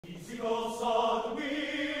Ezekiel saw the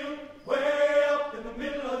wheel, way up in the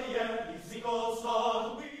middle of the air. Ezekiel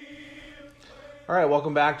saw the wheel. All right,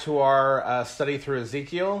 welcome back to our study through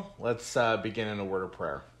Ezekiel. Let's begin in a word of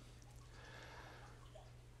prayer.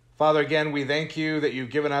 Father, again, we thank you that you've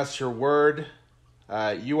given us your word.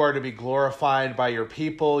 You are to be glorified by your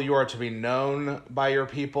people. You are to be known by your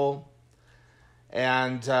people.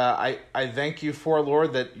 And I thank you for,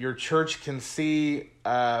 Lord, that your church can see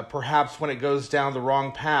perhaps when it goes down the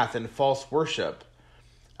wrong path in false worship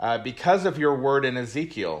because of your word in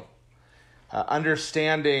Ezekiel.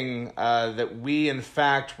 Understanding that we, in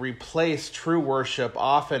fact, replace true worship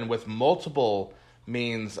often with multiple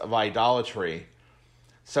means of idolatry.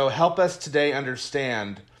 So help us today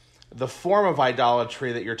understand the form of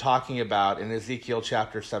idolatry that you're talking about in Ezekiel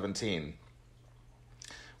chapter 17.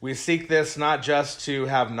 We seek this not just to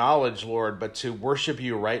have knowledge, Lord, but to worship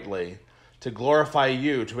you rightly, to glorify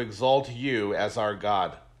you, to exalt you as our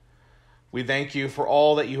God. We thank you for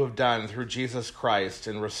all that you have done through Jesus Christ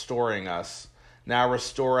in restoring us. Now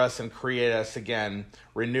restore us and create us again.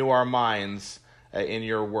 Renew our minds in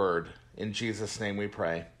your word. In Jesus' name we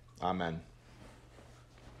pray. Amen.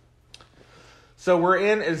 So we're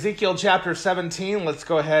in Ezekiel chapter 17. Let's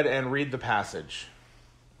go ahead and read the passage.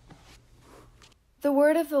 The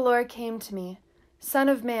word of the Lord came to me, Son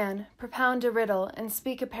of man, propound a riddle, and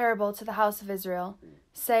speak a parable to the house of Israel.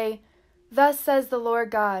 Say, Thus says the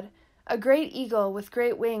Lord God, a great eagle with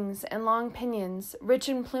great wings and long pinions, rich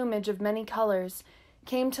in plumage of many colors,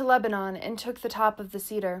 came to Lebanon and took the top of the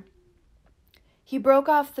cedar. He broke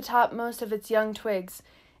off the topmost of its young twigs,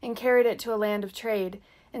 and carried it to a land of trade,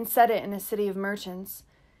 and set it in a city of merchants.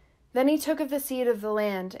 Then he took of the seed of the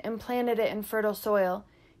land, and planted it in fertile soil.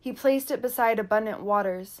 He placed it beside abundant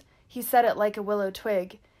waters. He set it like a willow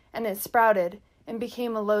twig, and it sprouted, and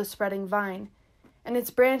became a low-spreading vine. And its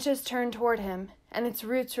branches turned toward him, and its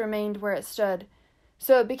roots remained where it stood.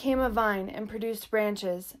 So it became a vine, and produced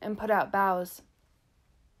branches, and put out boughs.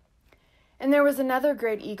 And there was another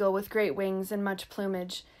great eagle with great wings and much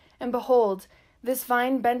plumage. And behold, this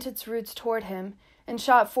vine bent its roots toward him, and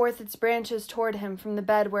shot forth its branches toward him from the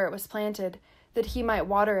bed where it was planted, that he might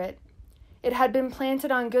water it. It had been planted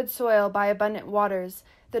on good soil by abundant waters,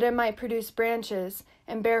 that it might produce branches,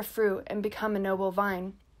 and bear fruit, and become a noble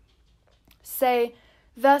vine. Say,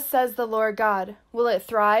 Thus says the Lord God, will it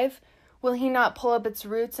thrive? Will he not pull up its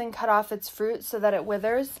roots and cut off its fruit so that it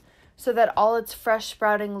withers, so that all its fresh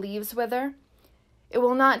sprouting leaves wither? It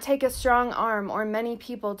will not take a strong arm or many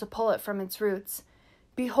people to pull it from its roots.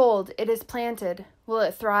 Behold, it is planted. Will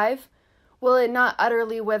it thrive? Will it not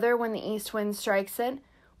utterly wither when the east wind strikes it?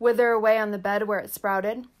 Wither away on the bed where it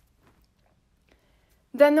sprouted?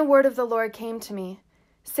 Then the word of the Lord came to me.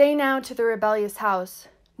 Say now to the rebellious house,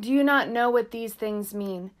 Do you not know what these things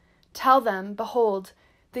mean? Tell them, Behold,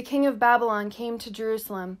 the king of Babylon came to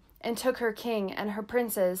Jerusalem, and took her king and her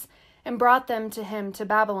princes, and brought them to him to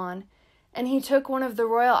Babylon. And he took one of the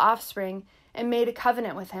royal offspring, and made a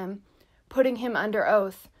covenant with him, putting him under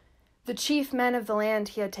oath. The chief men of the land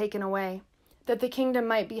he had taken away, that the kingdom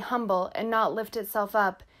might be humble, and not lift itself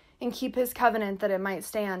up, and keep his covenant that it might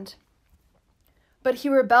stand. But he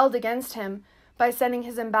rebelled against him by sending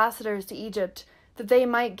his ambassadors to Egypt, that they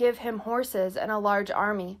might give him horses and a large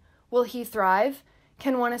army. Will he thrive?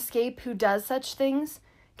 Can one escape who does such things?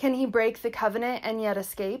 Can he break the covenant and yet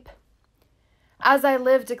escape? As I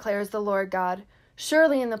live, declares the Lord God,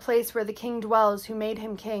 surely in the place where the king dwells who made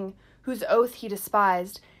him king, whose oath he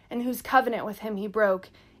despised, and whose covenant with him he broke,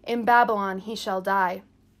 in Babylon he shall die.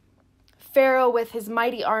 Pharaoh with his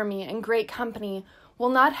mighty army and great company will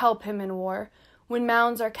not help him in war, when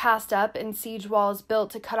mounds are cast up and siege walls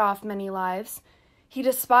built to cut off many lives. He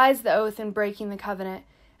despised the oath in breaking the covenant,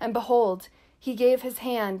 and behold, he gave his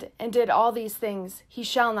hand and did all these things. He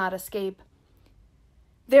shall not escape.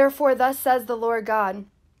 Therefore thus says the Lord God,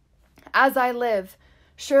 As I live,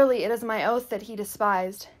 surely it is my oath that he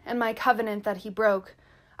despised, and my covenant that he broke.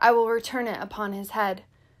 I will return it upon his head.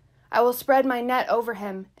 I will spread my net over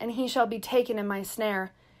him, and he shall be taken in my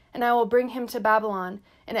snare, and I will bring him to Babylon,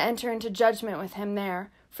 and enter into judgment with him there,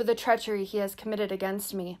 for the treachery he has committed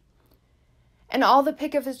against me. And all the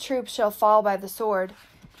pick of his troops shall fall by the sword,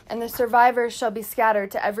 and the survivors shall be scattered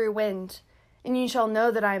to every wind, and ye shall know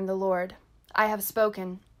that I am the Lord. I have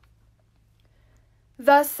spoken.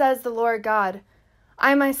 Thus says the Lord God,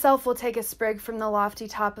 I myself will take a sprig from the lofty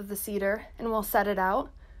top of the cedar, and will set it out.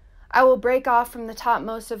 I will break off from the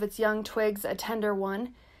topmost of its young twigs a tender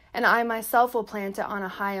one, and I myself will plant it on a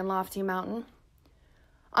high and lofty mountain.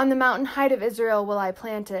 On the mountain height of Israel will I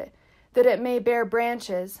plant it, that it may bear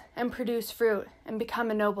branches, and produce fruit, and become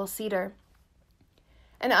a noble cedar.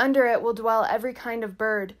 And under it will dwell every kind of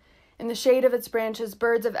bird, In the shade of its branches,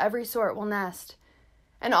 birds of every sort will nest.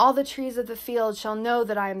 And all the trees of the field shall know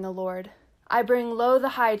that I am the Lord. I bring low the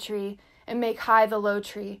high tree, and make high the low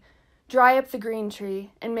tree, dry up the green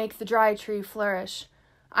tree, and make the dry tree flourish.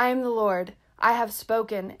 I am the Lord. I have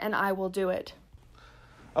spoken, and I will do it.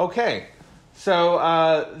 Okay,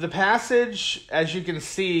 so the passage, as you can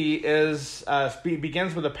see,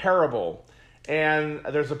 begins with a parable. And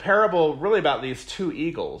there's a parable really about these two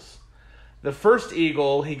eagles. The first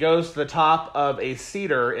eagle, he goes to the top of a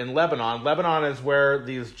cedar in Lebanon. Lebanon is where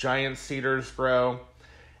these giant cedars grow.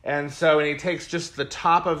 And he takes just the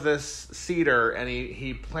top of this cedar and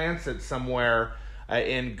he plants it somewhere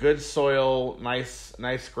in good soil, nice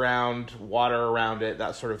ground, water around it,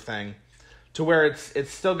 that sort of thing, to where it's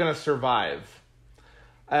still going to survive.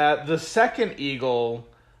 The second eagle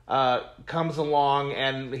comes along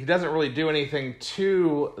and he doesn't really do anything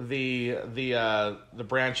to the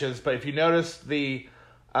branches, but if you notice, the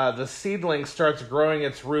seedling starts growing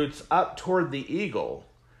its roots up toward the eagle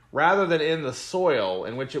rather than in the soil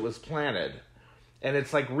in which it was planted. And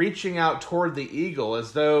it's like reaching out toward the eagle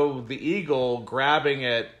as though the eagle grabbing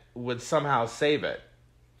it would somehow save it.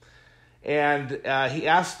 And he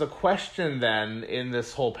asks the question then in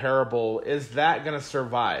this whole parable, is that going to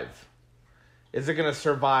survive? Is it going to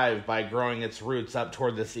survive by growing its roots up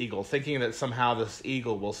toward this eagle, thinking that somehow this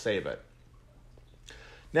eagle will save it?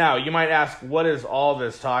 Now, you might ask, what is all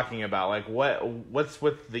this talking about? Like, what's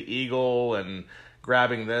with the eagle and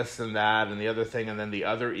grabbing this and that and the other thing, and then the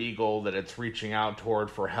other eagle that it's reaching out toward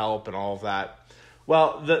for help and all of that?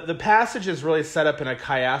 Well, the passage is really set up in a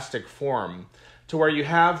chiastic form to where you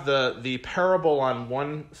have the parable on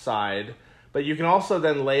one side, but you can also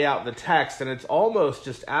then lay out the text, and it's almost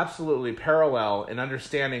just absolutely parallel in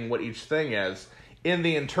understanding what each thing is in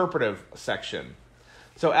the interpretive section.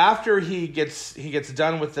 So after he gets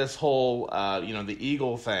done with this whole the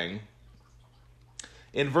eagle thing,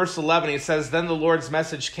 in verse 11 he says, "Then the Lord's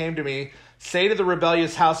message came to me, say to the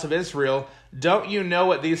rebellious house of Israel, don't you know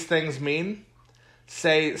what these things mean?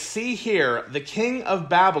 Say, see here, the king of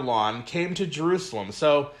Babylon came to Jerusalem."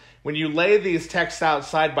 So when you lay these texts out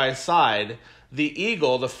side by side, the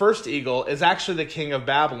eagle, the first eagle, is actually the king of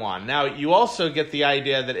Babylon. Now, you also get the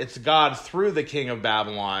idea that it's God through the king of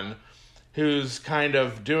Babylon who's kind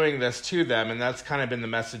of doing this to them, and that's kind of been the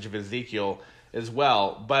message of Ezekiel as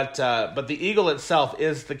well. But the eagle itself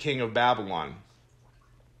is the king of Babylon.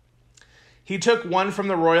 He took one from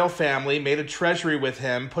the royal family, made a treasury with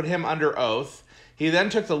him, put him under oath. He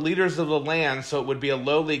then took the leaders of the land, so it would be a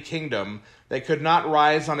lowly kingdom that could not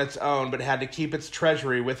rise on its own, but had to keep its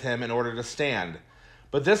treasury with him in order to stand.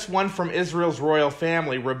 But this one from Israel's royal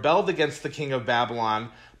family rebelled against the king of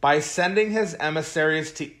Babylon by sending his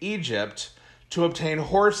emissaries to Egypt to obtain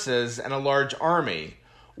horses and a large army.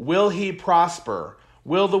 Will he prosper?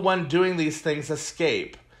 Will the one doing these things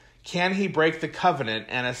escape? Can he break the covenant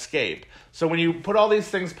and escape? So when you put all these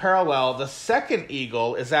things parallel, the second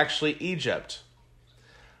eagle is actually Egypt.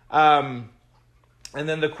 And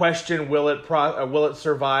then the question, will it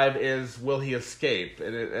survive, is will he escape?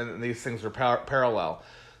 And these things are parallel.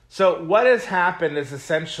 So what has happened is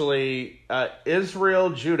essentially Israel,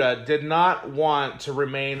 Judah, did not want to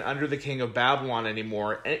remain under the king of Babylon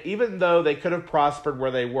anymore, even though they could have prospered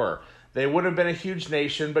where they were. They would have been a huge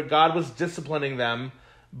nation, but God was disciplining them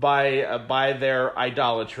by their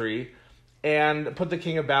idolatry and put the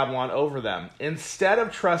king of Babylon over them. Instead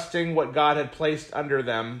of trusting what God had placed under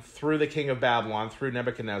them through the king of Babylon, through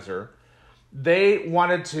Nebuchadnezzar, they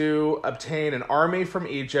wanted to obtain an army from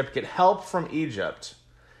Egypt, get help from Egypt,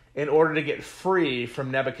 in order to get free from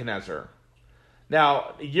Nebuchadnezzar.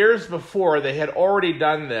 Now, years before, they had already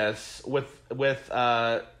done this with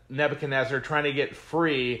Nebuchadnezzar, trying to get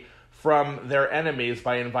free from their enemies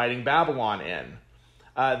by inviting Babylon in.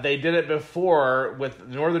 They did it before with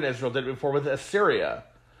northern Israel, did it before with Assyria,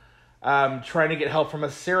 trying to get help from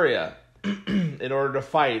Assyria in order to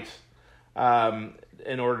fight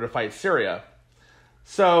Syria.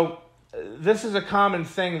 So this is a common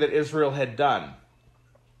thing that Israel had done.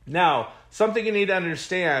 Now, something you need to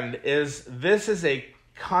understand is this is a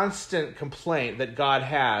constant complaint that God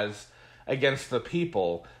has against the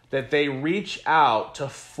people, that they reach out to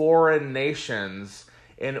foreign nations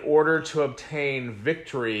in order to obtain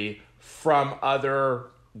victory from other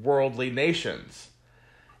worldly nations.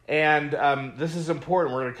 And this is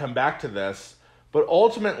important. We're going to come back to this. But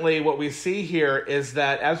ultimately, what we see here is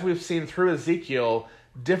that, as we've seen through Ezekiel,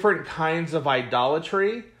 different kinds of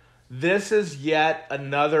idolatry, this is yet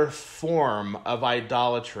another form of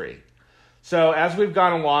idolatry. So as we've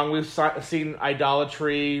gone along, we've seen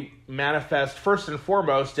idolatry manifest first and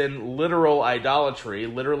foremost in literal idolatry,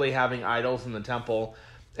 literally having idols in the temple.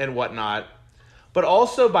 and whatnot, but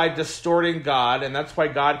also by distorting God. And that's why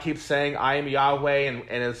God keeps saying, I am Yahweh, and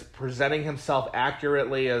is presenting himself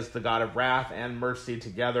accurately as the God of wrath and mercy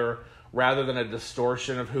together, rather than a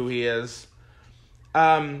distortion of who he is.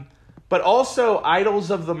 But also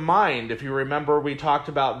idols of the mind. If you remember, we talked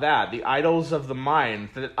about that, the idols of the mind.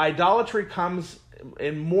 That idolatry comes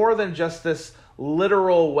in more than just this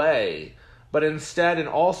literal way, but instead in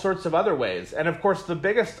all sorts of other ways. And of course, the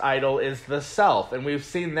biggest idol is the self, and we've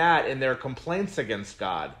seen that in their complaints against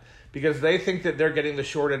God, because they think that they're getting the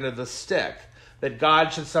short end of the stick, that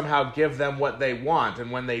God should somehow give them what they want,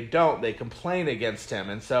 and when they don't, they complain against him.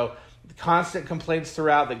 And so constant complaints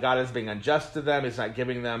throughout that God is being unjust to them, he's not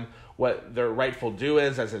giving them what their rightful due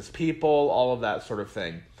is as his people, all of that sort of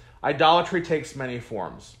thing. Idolatry takes many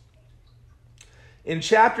forms. In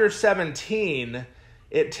chapter 17,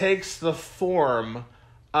 it takes the form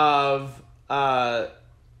of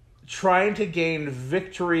trying to gain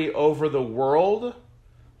victory over the world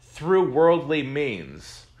through worldly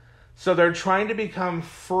means. So they're trying to become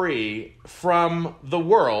free from the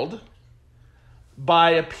world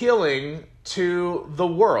by appealing to the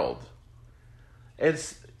world.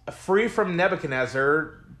 It's free from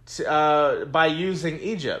Nebuchadnezzar by using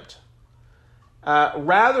Egypt.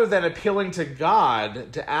 Rather than appealing to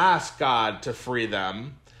God, to ask God to free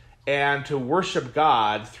them, and to worship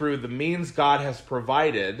God through the means God has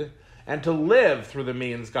provided, and to live through the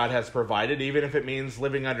means God has provided, even if it means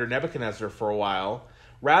living under Nebuchadnezzar for a while,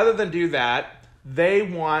 rather than do that, they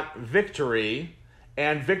want victory,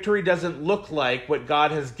 and victory doesn't look like what God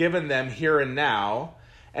has given them here and now,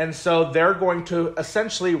 and so they're going to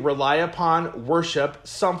essentially rely upon, worship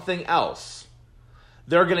something else.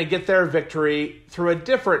 They're going to get their victory through a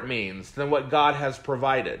different means than what God has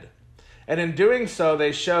provided. And in doing so,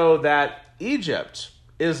 they show that Egypt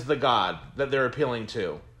is the God that they're appealing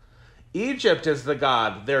to. Egypt is the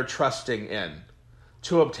God they're trusting in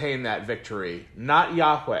to obtain that victory, not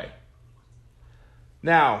Yahweh.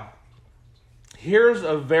 Now, here's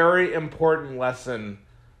a very important lesson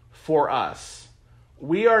for us.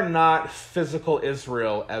 We are not physical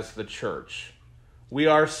Israel as the church. We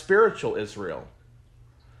are spiritual Israel.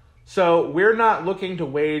 So we're not looking to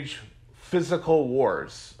wage physical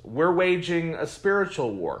wars. We're waging a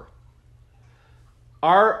spiritual war.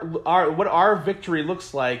 What our victory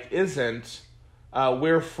looks like isn't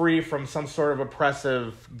we're free from some sort of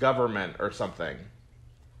oppressive government or something.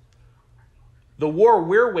 The war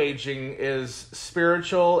we're waging is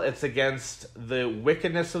spiritual. It's against the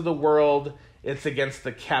wickedness of the world. It's against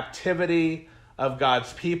the captivity of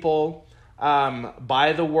God's people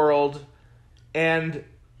by the world. And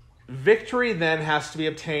victory then has to be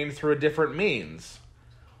obtained through a different means.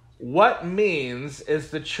 What means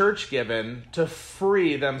is the church given to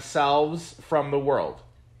free themselves from the world?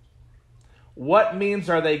 What means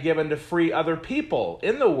are they given to free other people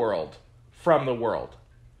in the world from the world?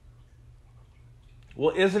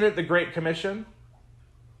 Well, isn't it the Great Commission?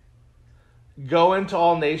 Go into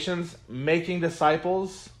all nations, making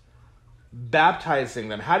disciples, baptizing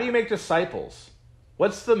them. How do you make disciples?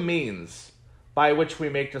 What's the means by which we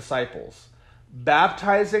make disciples?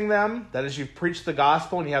 Baptizing them, that is, you preach the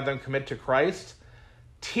gospel and you have them commit to Christ,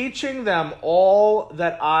 teaching them all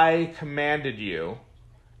that I commanded you,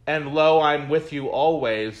 and lo, I'm with you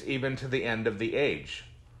always, even to the end of the age.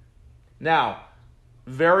 Now,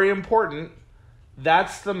 very important,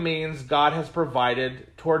 that's the means God has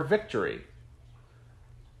provided toward victory.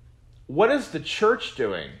 What is the church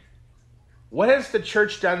doing? What has the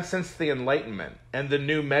church done since the Enlightenment and the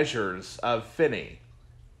new measures of Finney?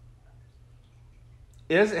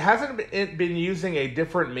 Hasn't it been using a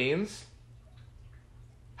different means?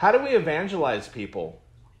 How do we evangelize people?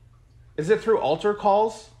 Is it through altar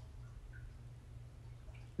calls?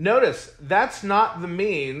 Notice, that's not the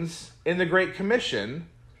means in the Great Commission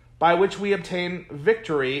by which we obtain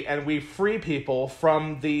victory and we free people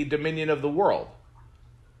from the dominion of the world.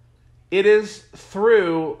 It is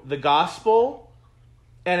through the gospel,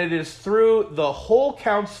 and it is through the whole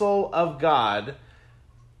counsel of God,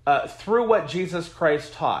 through what Jesus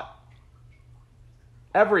Christ taught.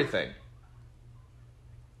 Everything.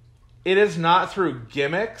 It is not through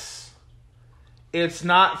gimmicks. It's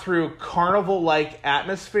not through carnival-like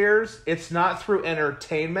atmospheres. It's not through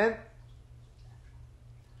entertainment.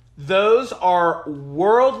 Those are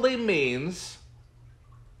worldly means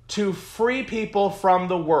to free people from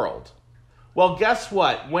the world. Well, guess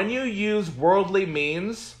what? When you use worldly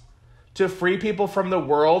means to free people from the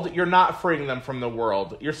world, you're not freeing them from the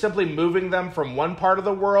world. You're simply moving them from one part of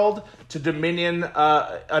the world to dominion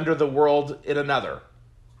under the world in another.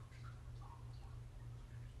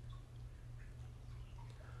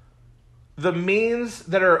 the means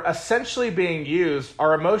that are essentially being used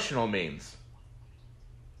are emotional means.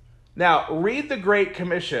 Now, read the Great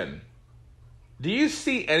Commission. Do you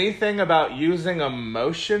see anything about using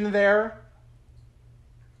emotion there?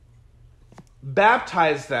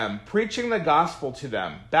 Baptize them, preaching the gospel to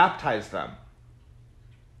them. Baptize them.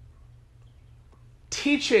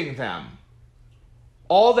 Teaching them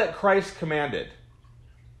all that Christ commanded.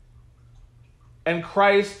 And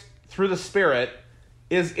Christ, through the Spirit,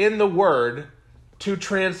 is in the Word to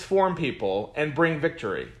transform people and bring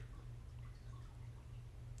victory.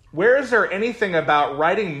 Where is there anything about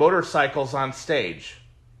riding motorcycles on stage?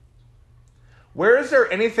 Where is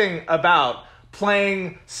there anything about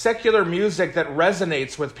playing secular music that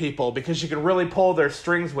resonates with people because you can really pull their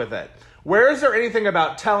strings with it? Where is there anything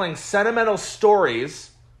about telling sentimental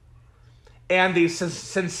stories and these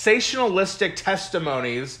sensationalistic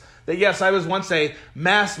testimonies that, yes, I was once a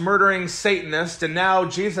mass murdering Satanist and now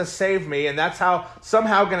Jesus saved me and that's how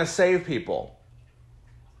somehow going to save people?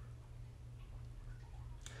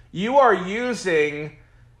 You are using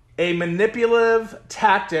a manipulative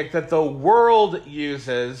tactic that the world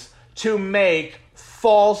uses to make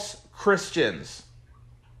false Christians.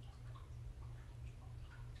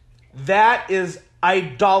 That is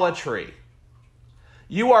idolatry.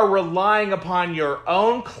 You are relying upon your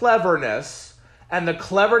own cleverness and the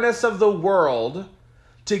cleverness of the world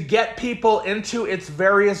to get people into its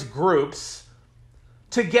various groups,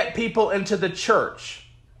 to get people into the church.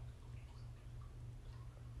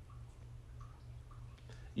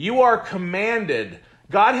 You are commanded.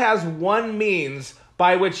 God has one means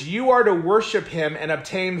by which you are to worship him and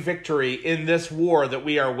obtain victory in this war that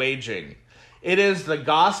we are waging. It is the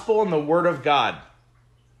gospel and the word of God.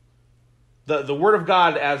 The word of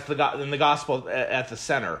God and the gospel at the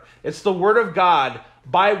center. It's the word of God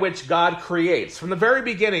by which God creates. From the very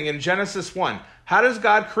beginning in Genesis 1, how does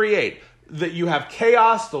God create? That you have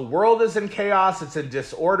chaos, the world is in chaos, it's in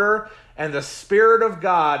disorder, and the Spirit of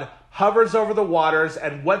God hovers over the waters,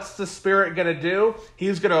 and what's the Spirit going to do?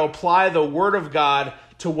 He's going to apply the Word of God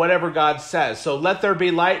to whatever God says. So let there be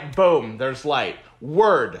light, boom, there's light.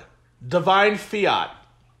 Word, divine fiat.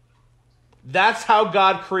 That's how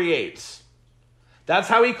God creates. That's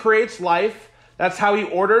how he creates life. That's how he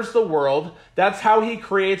orders the world. That's how he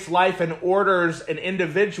creates life and orders an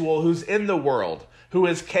individual who's in the world, who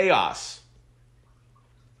is chaos,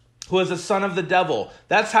 who is a son of the devil.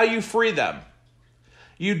 That's how you free them.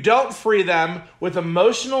 You don't free them with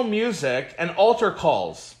emotional music and altar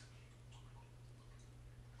calls.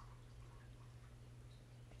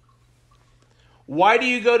 Why do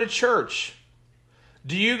you go to church?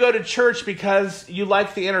 Do you go to church because you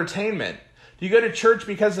like the entertainment? Do you go to church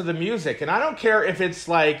because of the music? And I don't care if it's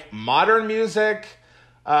like modern music,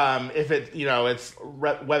 if it, it's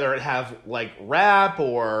whether it has like rap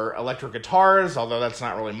or electric guitars, although that's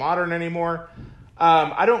not really modern anymore.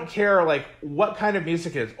 I don't care like what kind of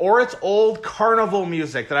music it is, or it's old carnival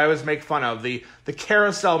music that I always make fun of, the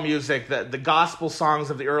carousel music that the gospel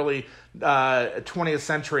songs of the early 20th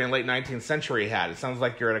century and late 19th century had. It sounds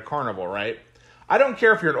like you're at a carnival, right? I don't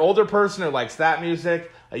care if you're an older person who likes that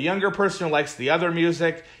music, a younger person who likes the other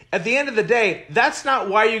music. At the end of the day, that's not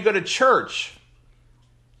why you go to church.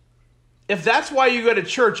 If that's why you go to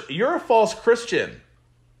church, you're a false Christian.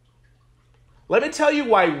 Let me tell you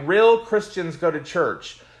why real Christians go to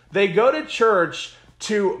church. They go to church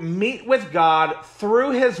to meet with God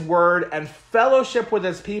through his word and fellowship with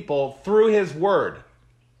his people through his word.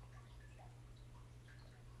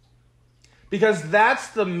 Because that's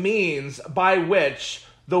the means by which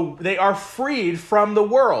they are freed from the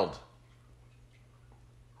world.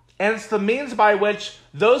 And it's the means by which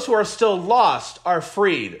those who are still lost are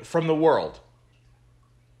freed from the world.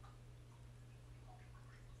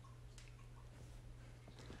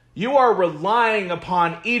 You are relying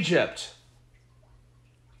upon Egypt.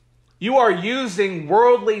 You are using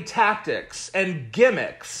worldly tactics and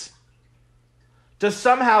gimmicks to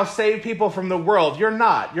somehow save people from the world. You're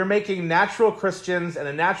not. You're making natural Christians, and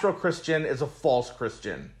a natural Christian is a false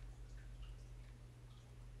Christian.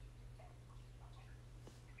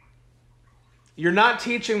 You're not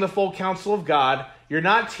teaching the full counsel of God. You're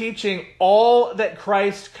not teaching all that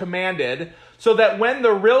Christ commanded, so that when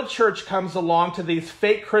the real church comes along to these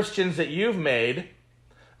fake Christians that you've made,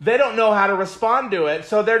 they don't know how to respond to it.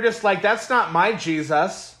 So they're just like, that's not my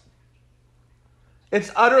Jesus.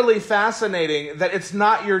 It's utterly fascinating that it's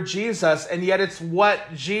not your Jesus, and yet it's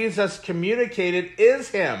what Jesus communicated is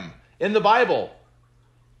him in the Bible.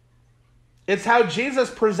 It's how Jesus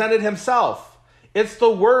presented himself. It's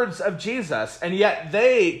the words of Jesus, and yet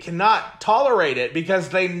they cannot tolerate it because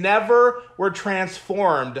they never were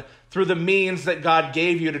transformed through the means that God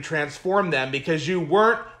gave you to transform them, because you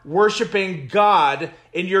weren't worshiping God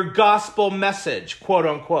in your gospel message, quote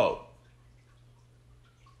unquote.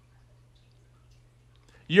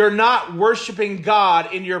 You're not worshiping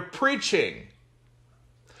God in your preaching.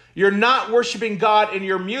 You're not worshiping God in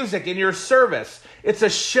your music, in your service. It's a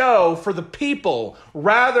show for the people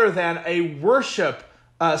rather than a worship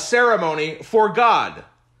ceremony for God.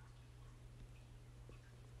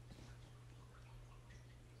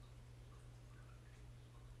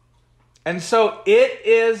 And so it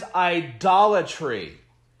is idolatry.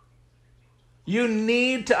 You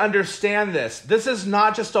need to understand this. This is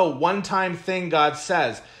not just a one-time thing God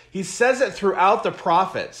says. He says it throughout the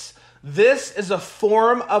prophets. This is a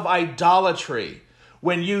form of idolatry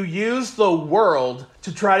when you use the world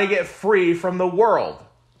to try to get free from the world,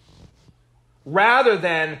 rather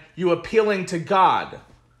than you appealing to God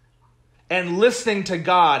and listening to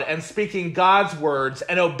God and speaking God's words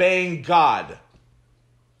and obeying God.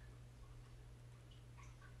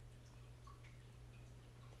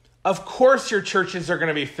 Of course your churches are going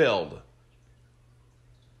to be filled.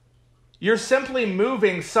 You're simply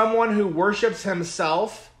moving someone who worships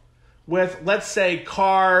himself with, let's say,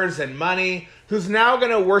 cars and money, who's now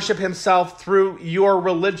going to worship himself through your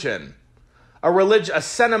religion. A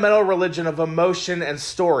sentimental religion of emotion and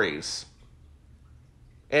stories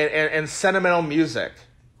and sentimental music.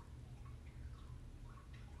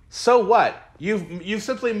 So what? You've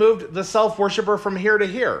simply moved the self-worshiper from here to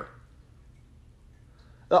here.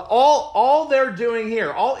 All they're doing here,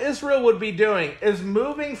 all Israel would be doing, is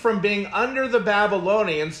moving from being under the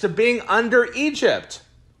Babylonians to being under Egypt.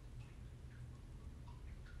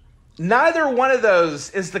 Neither one of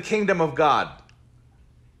those is the kingdom of God.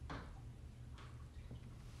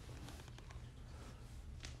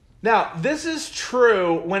 Now, this is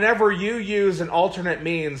true whenever you use an alternate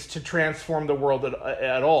means to transform the world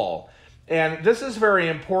at all. And this is very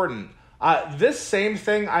important. This same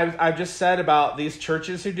thing I've just said about these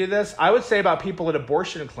churches who do this, I would say about people at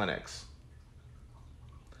abortion clinics.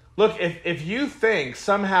 Look, if you think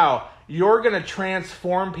somehow you're going to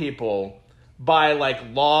transform people by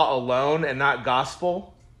law alone and not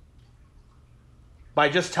gospel, by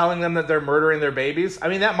just telling them that they're murdering their babies, I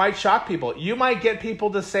mean, that might shock people. You might get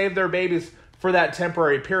people to save their babies for that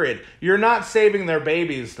temporary period. You're not saving their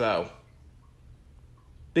babies, though,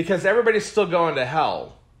 because everybody's still going to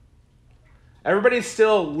hell. Everybody's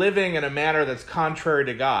still living in a manner that's contrary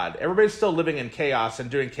to God. Everybody's still living in chaos and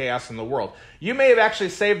doing chaos in the world. You may have actually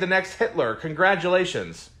saved the next Hitler.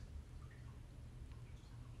 Congratulations.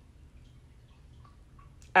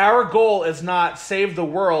 Our goal is not save the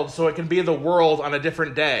world so it can be the world on a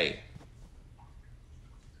different day.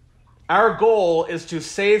 Our goal is to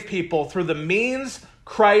save people through the means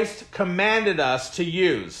Christ commanded us to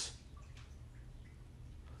use.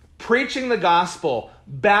 Preaching the gospel,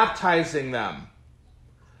 baptizing them,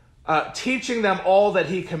 teaching them all that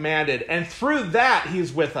he commanded. And through that,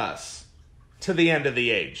 he's with us to the end of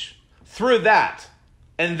the age. Through that.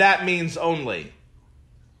 And that means only.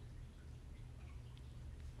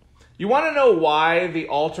 You want to know why the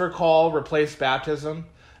altar call replaced baptism?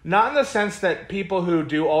 Not in the sense that people who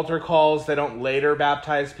do altar calls, they don't later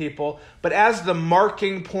baptize people, but as the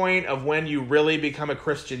marking point of when you really become a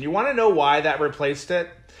Christian. You want to know why that replaced it?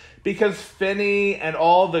 Because Finney and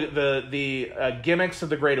all the gimmicks of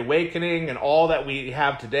the Great Awakening and all that we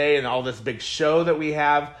have today and all this big show that we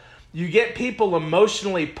have, you get people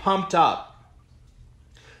emotionally pumped up.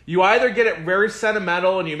 You either get it very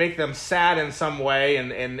sentimental and you make them sad in some way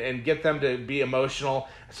and get them to be emotional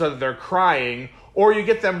so that they're crying, or you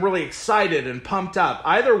get them really excited and pumped up.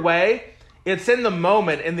 Either way, it's in the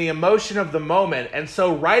moment, in the emotion of the moment, and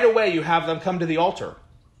so right away you have them come to the altar.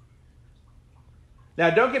 Now,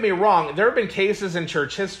 don't get me wrong. There have been cases in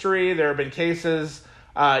church history. There have been cases,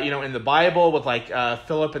 in the Bible with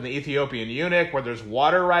Philip and the Ethiopian eunuch where there's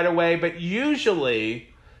water right away. But usually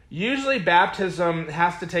baptism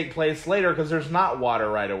has to take place later because there's not water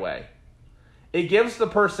right away. It gives the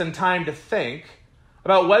person time to think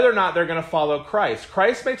about whether or not they're going to follow Christ.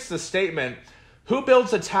 Christ makes the statement, who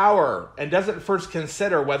builds a tower and doesn't first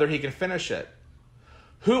consider whether he can finish it?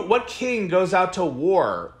 What king goes out to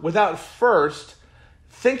war without first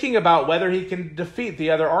thinking about whether he can defeat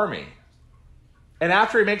the other army? And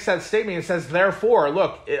after he makes that statement, he says, therefore,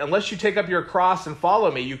 look, unless you take up your cross and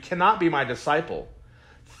follow me, you cannot be my disciple.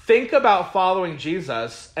 Think about following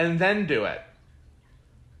Jesus and then do it.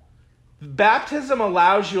 Baptism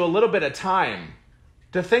allows you a little bit of time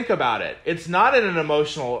to think about it. It's not an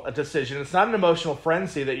emotional decision. It's not an emotional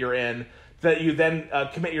frenzy that you're in, that you then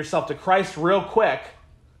commit yourself to Christ real quick.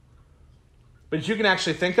 But you can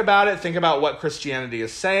actually think about it, think about what Christianity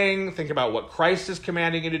is saying, think about what Christ is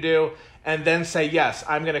commanding you to do, and then say, yes,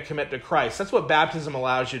 I'm going to commit to Christ. That's what baptism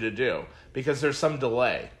allows you to do, because there's some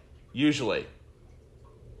delay, usually.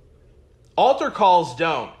 Altar calls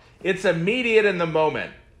don't. It's immediate in the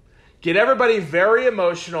moment. Get everybody very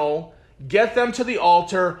emotional, get them to the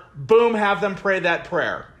altar, boom, have them pray that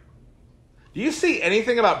prayer. Do you see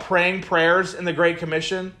anything about praying prayers in the Great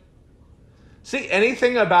Commission? See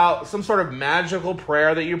anything about some sort of magical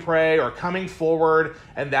prayer that you pray or coming forward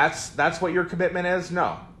and that's what your commitment is?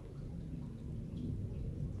 No.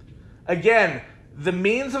 Again, the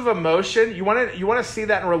means of emotion, you want to see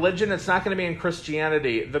that in religion, it's not going to be in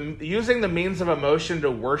Christianity. Using the means of emotion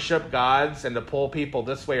to worship gods and to pull people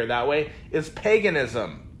this way or that way is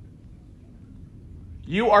paganism.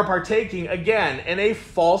 You are partaking, again, in a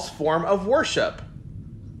false form of worship.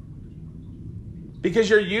 Because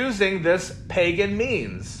you're using this pagan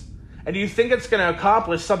means. And you think it's going to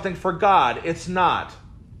accomplish something for God. It's not.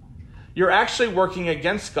 You're actually working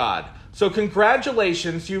against God. So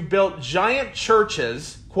congratulations, you've built giant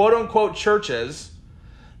churches, quote-unquote churches,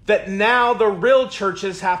 that now the real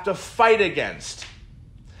churches have to fight against.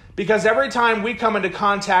 Because every time we come into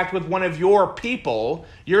contact with one of your people,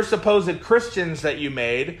 your supposed Christians that you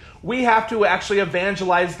made, we have to actually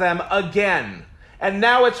evangelize them again. And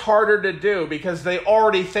now it's harder to do because they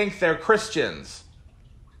already think they're Christians.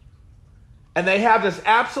 And they have this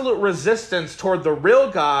absolute resistance toward the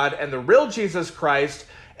real God and the real Jesus Christ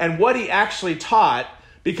and what he actually taught,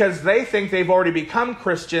 because they think they've already become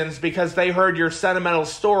Christians because they heard your sentimental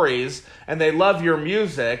stories and they love your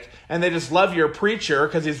music and they just love your preacher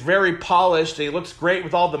because he's very polished and he looks great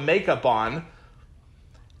with all the makeup on.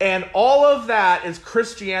 And all of that is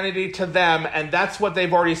Christianity to them, and that's what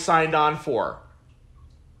they've already signed on for.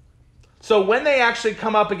 So when they actually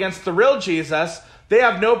come up against the real Jesus, they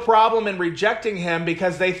have no problem in rejecting him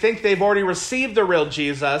because they think they've already received the real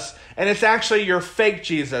Jesus, and it's actually your fake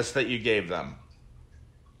Jesus that you gave them.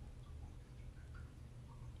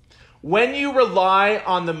 When you rely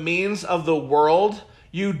on the means of the world,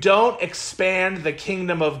 you don't expand the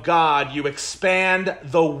kingdom of God, you expand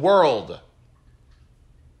the world.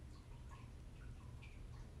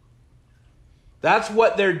 That's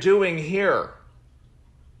what they're doing here.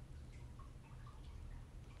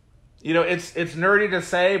 You know, it's nerdy to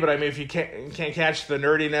say, but I mean, if you can't catch the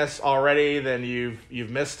nerdiness already, then you've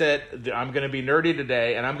missed it. I'm going to be nerdy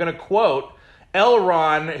today, and I'm going to quote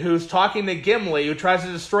Elrond, who's talking to Gimli, who tries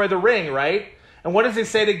to destroy the ring, right? And what does he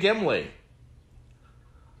say to Gimli?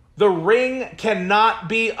 The ring cannot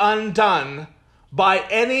be undone by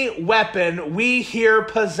any weapon we here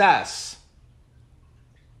possess.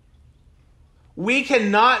 We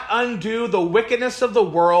cannot undo the wickedness of the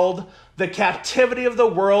world, the captivity of the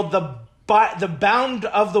world, the bound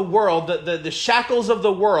of the world, the shackles of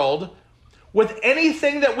the world, with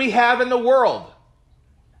anything that we have in the world.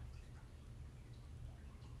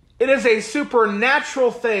 It is a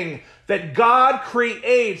supernatural thing that God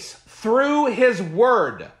creates through his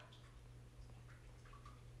word.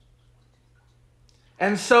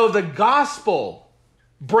 And so the gospel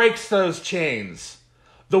breaks those chains.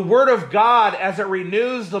 The word of God, as it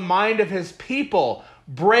renews the mind of his people,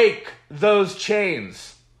 break those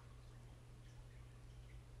chains.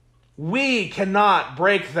 We cannot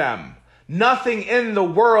break them. Nothing in the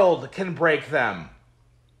world can break them.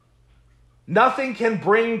 Nothing can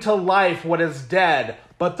bring to life what is dead,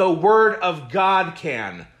 but the word of God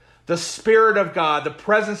can. The Spirit of God, the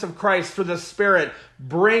presence of Christ through the Spirit,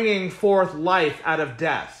 bringing forth life out of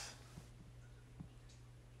death.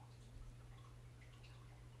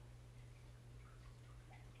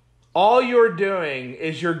 All you're doing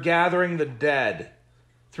is you're gathering the dead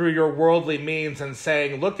through your worldly means and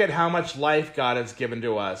saying, look at how much life God has given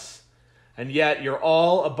to us. And yet you're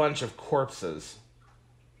all a bunch of corpses.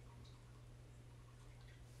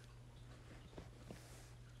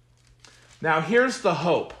 Now here's the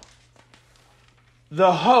hope.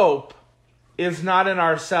 The hope is not in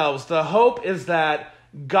ourselves. The hope is that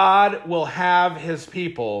God will have his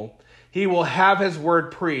people. He will have his word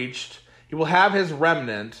preached. He will have his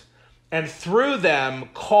remnant. And through them,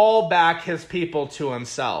 call back his people to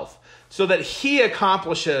himself so that he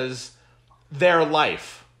accomplishes their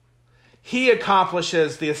life. He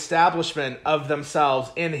accomplishes the establishment of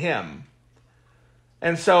themselves in him.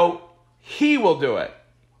 And so he will do it,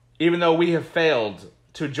 even though we have failed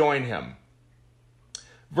to join him.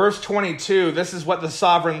 Verse 22, this is what the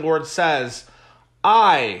sovereign Lord says.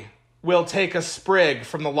 I will take a sprig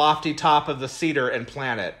from the lofty top of the cedar and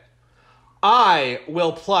plant it. I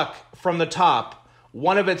will pluck from the top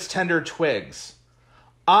one of its tender twigs.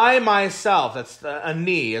 I myself, that's a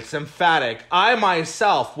knee, it's emphatic. I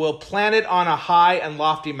myself will plant it on a high and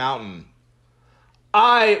lofty mountain.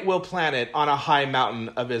 I will plant it on a high mountain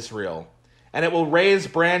of Israel, and it will raise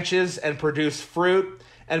branches and produce fruit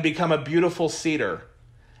and become a beautiful cedar.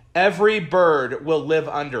 Every bird will live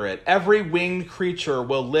under it. Every winged creature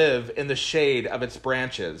will live in the shade of its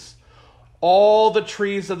branches. All the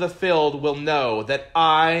trees of the field will know that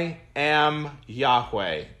I am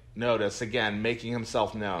Yahweh. Notice, again, making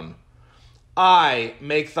himself known. I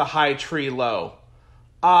make the high tree low.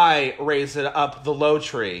 I raise it up the low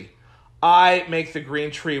tree. I make the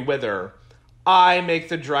green tree wither. I make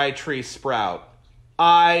the dry tree sprout.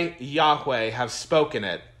 I, Yahweh, have spoken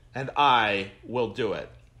it, and I will do it.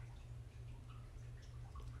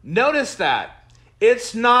 Notice that.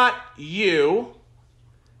 It's not you.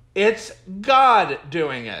 It's God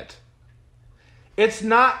doing it. It's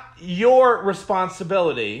not your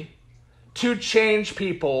responsibility to change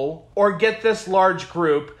people or get this large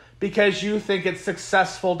group because you think it's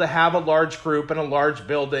successful to have a large group in a large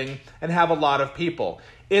building and have a lot of people.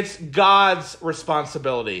 It's God's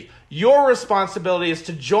responsibility. Your responsibility is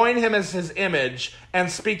to join him as his image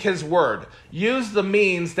and speak his word. Use the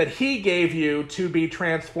means that he gave you to be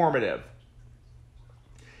transformative.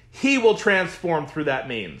 He will transform through that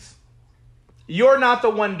means. You're not the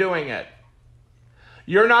one doing it.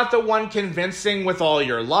 You're not the one convincing with all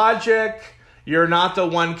your logic. You're not the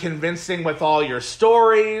one convincing with all your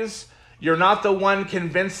stories. You're not the one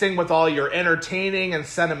convincing with all your entertaining and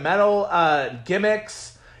sentimental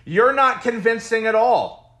gimmicks. You're not convincing at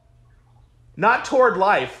all. Not toward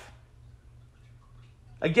life.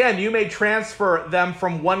 Again, you may transfer them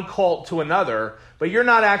from one cult to another, but you're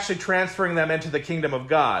not actually transferring them into the kingdom of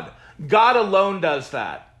God. God alone does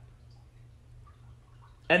that.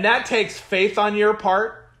 And that takes faith on your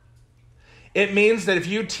part. It means that if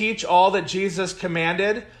you teach all that Jesus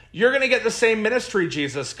commanded, you're going to get the same ministry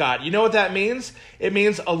Jesus got. You know what that means? It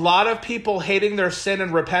means a lot of people hating their sin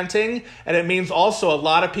and repenting, and it means also a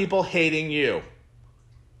lot of people hating you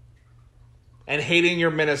and hating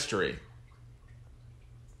your ministry.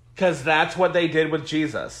 Because that's what they did with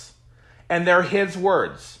Jesus. And they're his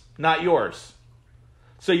words, not yours.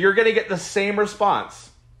 So you're going to get the same response.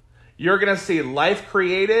 You're going to see life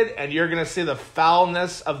created, and you're going to see the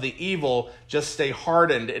foulness of the evil just stay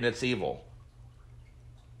hardened in its evil.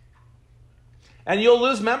 And you'll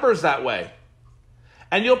lose members that way.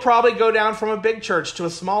 And you'll probably go down from a big church to a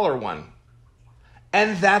smaller one.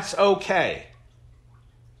 And that's okay.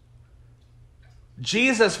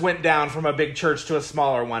 Jesus went down from a big church to a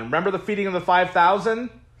smaller one. Remember the feeding of the 5,000?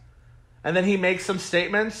 And then he makes some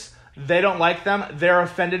statements. They don't like them. They're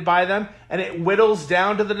offended by them. And it whittles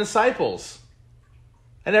down to the disciples.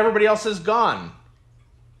 And everybody else is gone.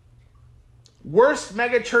 Worst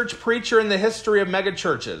megachurch preacher in the history of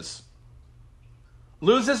megachurches.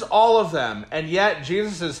 Loses all of them. And yet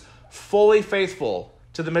Jesus is fully faithful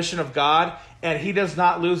to the mission of God. And he does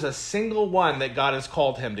not lose a single one that God has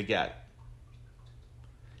called him to get.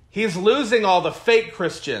 He's losing all the fake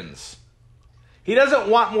Christians. He doesn't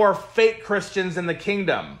want more fake Christians in the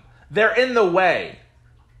kingdom. They're in the way.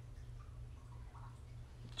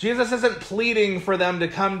 Jesus isn't pleading for them to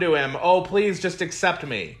come to him. Oh, please just accept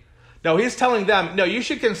me. No, he's telling them, no, you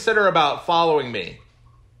should consider about following me.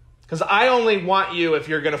 Because I only want you if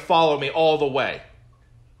you're going to follow me all the way.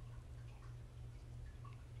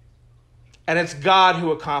 And it's God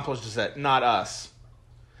who accomplishes it, not us.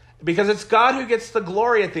 Because it's God who gets the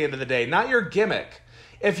glory at the end of the day, not your gimmick.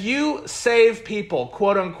 If you save people,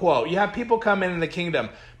 quote unquote, you have people come in the kingdom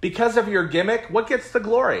because of your gimmick, what gets the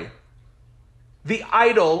glory? The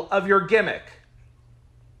idol of your gimmick.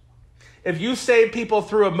 If you save people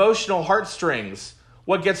through emotional heartstrings,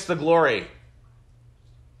 what gets the glory?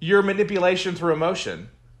 Your manipulation through emotion.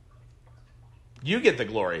 You get the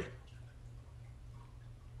glory.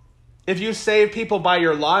 If you save people by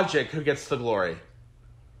your logic, who gets the glory?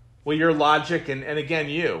 Well, your logic and again,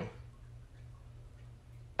 you.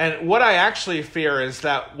 And what I actually fear is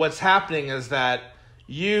that what's happening is that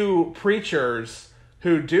you preachers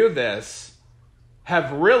who do this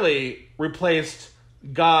have really replaced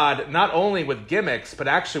God not only with gimmicks, but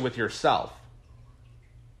actually with yourself.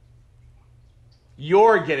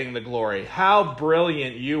 You're getting the glory. How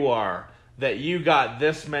brilliant you are that you got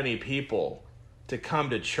this many people to come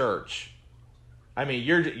to church. I mean,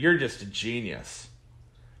 you're just a genius.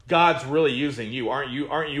 God's really using you. Aren't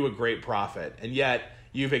you a great prophet? And yet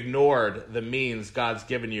you've ignored the means God's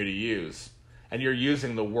given you to use. And you're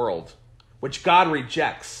using the world, which God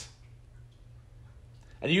rejects.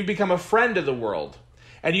 And you become a friend of the world.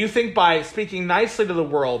 And you think by speaking nicely to the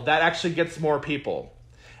world, that actually gets more people.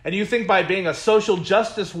 And you think by being a social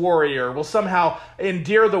justice warrior will somehow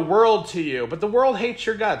endear the world to you. But the world hates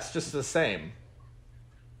your guts just the same.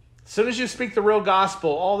 As soon as you speak the real gospel,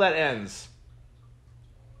 all that ends.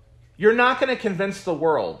 You're not going to convince the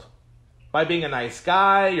world by being a nice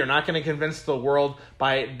guy. You're not going to convince the world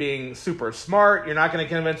by being super smart. You're not going to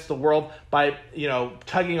convince the world by,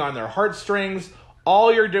 tugging on their heartstrings.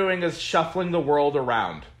 All you're doing is shuffling the world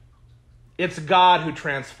around. It's God who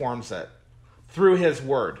transforms it through his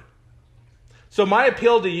word. So my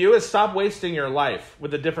appeal to you is stop wasting your life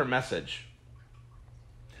with a different message.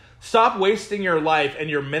 Stop wasting your life and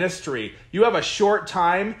your ministry. You have a short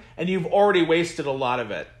time and you've already wasted a lot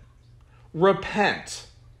of it. Repent.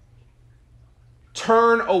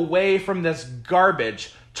 Turn away from this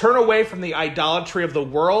garbage. Turn away from the idolatry of the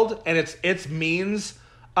world and its means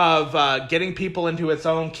of getting people into its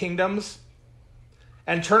own kingdoms.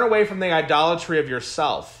 And turn away from the idolatry of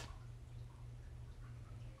yourself.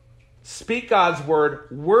 Speak God's word,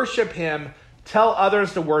 worship him, tell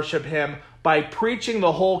others to worship him by preaching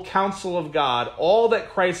the whole counsel of God, all that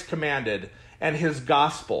Christ commanded, and his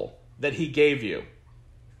gospel that he gave you.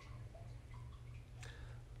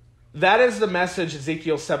 That is the message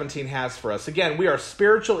Ezekiel 17 has for us. Again, we are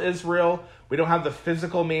spiritual Israel. We don't have the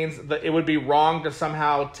physical means. It would be wrong to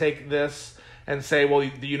somehow take this and say, well,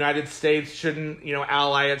 the United States shouldn't,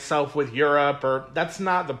 ally itself with Europe, or that's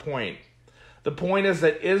not the point. The point is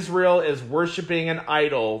that Israel is worshiping an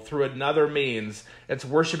idol through another means. It's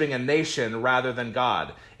worshiping a nation rather than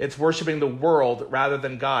God. It's worshiping the world rather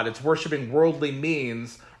than God. It's worshiping worldly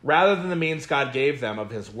means rather than the means God gave them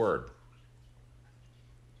of his word.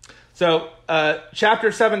 So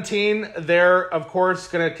chapter 17, they're, of course,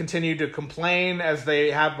 going to continue to complain as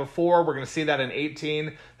they have before. We're going to see that in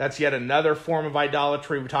 18. That's yet another form of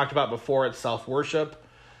idolatry. We talked about before, it's self-worship.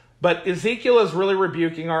 But Ezekiel is really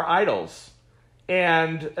rebuking our idols.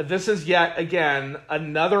 And this is yet again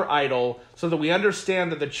another idol, so that we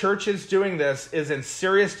understand that the church is doing this is in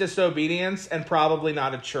serious disobedience and probably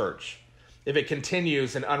not a church if it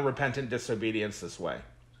continues in unrepentant disobedience this way.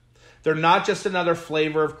 They're not just another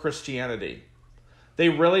flavor of Christianity. They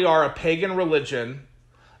really are a pagan religion.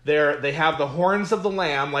 They have the horns of the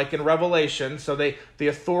Lamb, like in Revelation. So the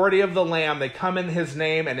authority of the Lamb, they come in his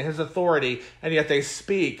name and his authority, and yet they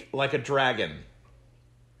speak like a dragon.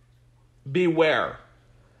 Beware.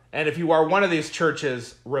 And if you are one of these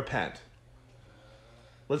churches, repent.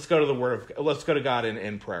 Let's go to God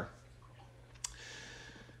in prayer.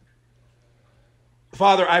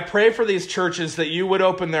 Father, I pray for these churches that you would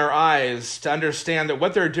open their eyes to understand that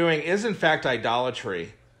what they're doing is in fact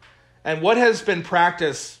idolatry. And what has been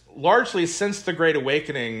practiced largely since the Great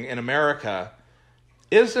Awakening in America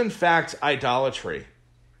is in fact idolatry.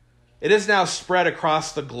 It is now spread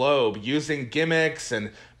across the globe using gimmicks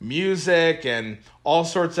and music and all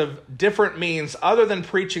sorts of different means other than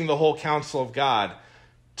preaching the whole counsel of God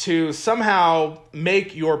to somehow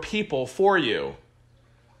make your people for you,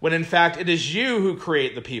 when in fact it is you who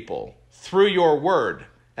create the people through your word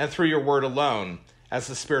and through your word alone as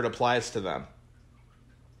the Spirit applies to them.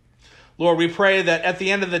 Lord, we pray that at the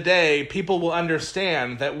end of the day, people will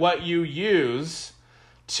understand that what you use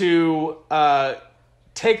to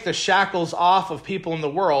take the shackles off of people in the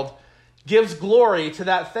world gives glory to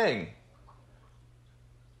that thing.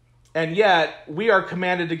 And yet, we are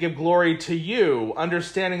commanded to give glory to you,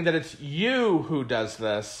 understanding that it's you who does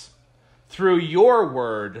this through your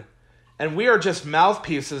word, and we are just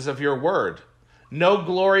mouthpieces of your word. No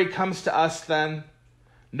glory comes to us then.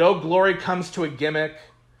 No glory comes to a gimmick.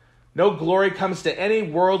 No glory comes to any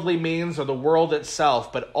worldly means or the world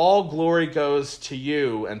itself, but all glory goes to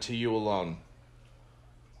you and to you alone.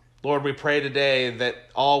 Lord, we pray today that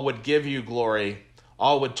all would give you glory,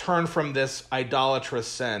 all would turn from this idolatrous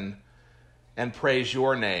sin and praise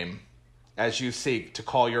your name as you seek to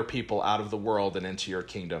call your people out of the world and into your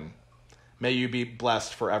kingdom. May you be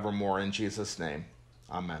blessed forevermore in Jesus' name.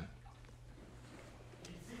 Amen.